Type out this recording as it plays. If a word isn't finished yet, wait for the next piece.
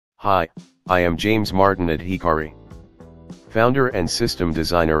Hi, I am James Martin Adhikary, founder and system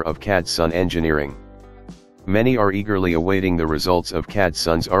designer of CADSON Engineering. Many are eagerly awaiting the results of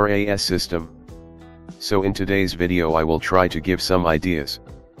CADSON's RAS system. So in today's video I will try to give some ideas.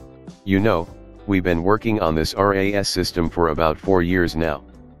 You know, we've been working on this RAS system for about 4 years now.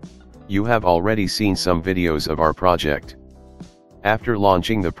 You have already seen some videos of our project. After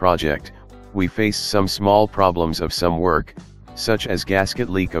launching the project, we faced some small problems of some work, such as gasket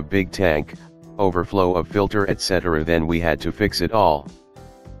leak of big tank, overflow of filter etc. Then we had to fix it all.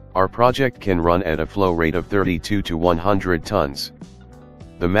 Our project can run at a flow rate of 32 to 100 tons.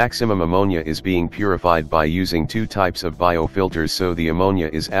 The maximum ammonia is being purified by using 2 types of biofilters, so the ammonia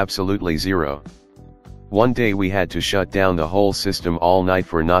is absolutely zero. One day we had to shut down the whole system all night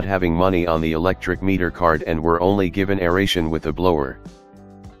for not having money on the electric meter card and were only given aeration with a blower.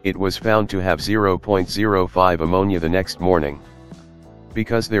 It was found to have 0.05 ammonia the next morning,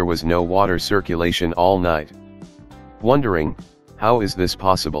 because there was no water circulation all night. Wondering, how is this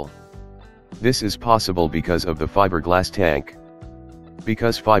possible? This is possible because of the fiberglass tank.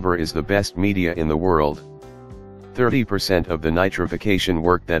 Because fiber is the best media in the world. 30% of the nitrification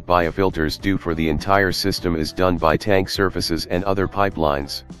work that biofilters do for the entire system is done by tank surfaces and other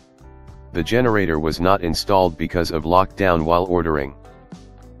pipelines. The generator was not installed because of lockdown while ordering.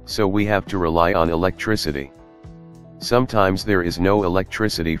 So we have to rely on electricity. Sometimes there is no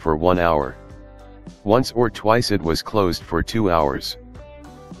electricity for 1 hour. Once or twice it was closed for 2 hours.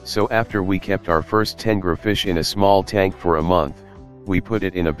 So after we kept our first tengri fish in a small tank for a month, we put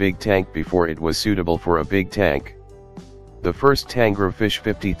it in a big tank before it was suitable for a big tank. The first tengri fish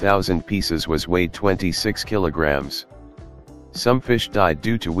 50,000 pieces was weighed 26 kilograms. Some fish died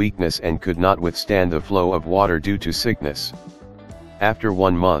due to weakness and could not withstand the flow of water due to sickness. After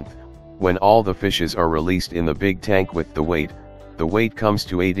 1 month, when all the fishes are released in the big tank with the weight comes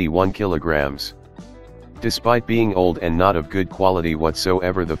to 81 kilograms. Despite being old and not of good quality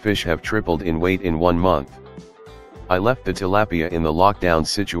whatsoever, the fish have tripled in weight in 1 month. I left the tilapia in the lockdown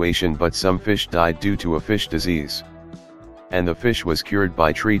situation, but some fish died due to a fish disease. And the fish was cured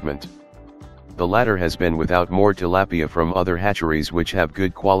by treatment. The latter has been without more tilapia from other hatcheries which have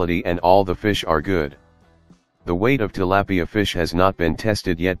good quality and all the fish are good. The weight of tilapia fish has not been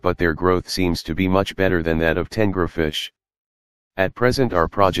tested yet, but their growth seems to be much better than that of tengri fish. At present our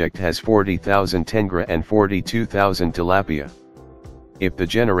project has 40,000 tengri and 42,000 tilapia. If the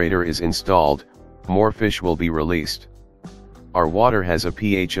generator is installed, more fish will be released. Our water has a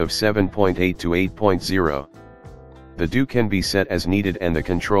pH of 7.8 to 8.0. The dew can be set as needed and the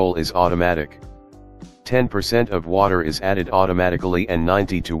control is automatic. 10% of water is added automatically and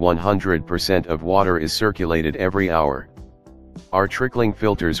 90 to 100% of water is circulated every hour. Our trickling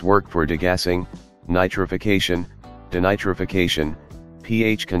filters work for degassing, nitrification, denitrification,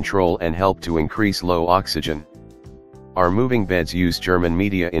 pH control and help to increase low oxygen. Our moving beds use German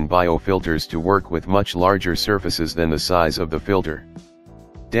media in biofilters to work with much larger surfaces than the size of the filter.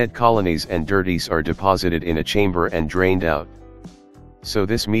 Dead colonies and dirties are deposited in a chamber and drained out. So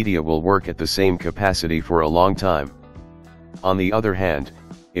this media will work at the same capacity for a long time. On the other hand,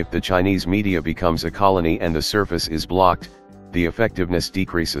 if the Chinese media becomes a colony and the surface is blocked, the effectiveness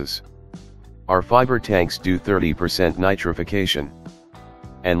decreases. Our fiber tanks do 30% nitrification.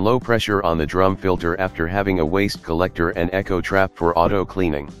 And low pressure on the drum filter after having a waste collector and echo trap for auto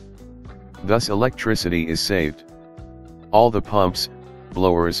cleaning. Thus electricity is saved. All the pumps,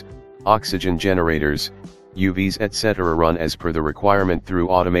 blowers, oxygen generators, UVs etc. run as per the requirement through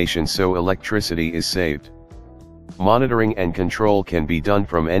automation, so electricity is saved. Monitoring and control can be done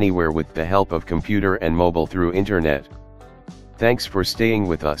from anywhere with the help of computer and mobile through internet. Thanks for staying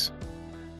with us.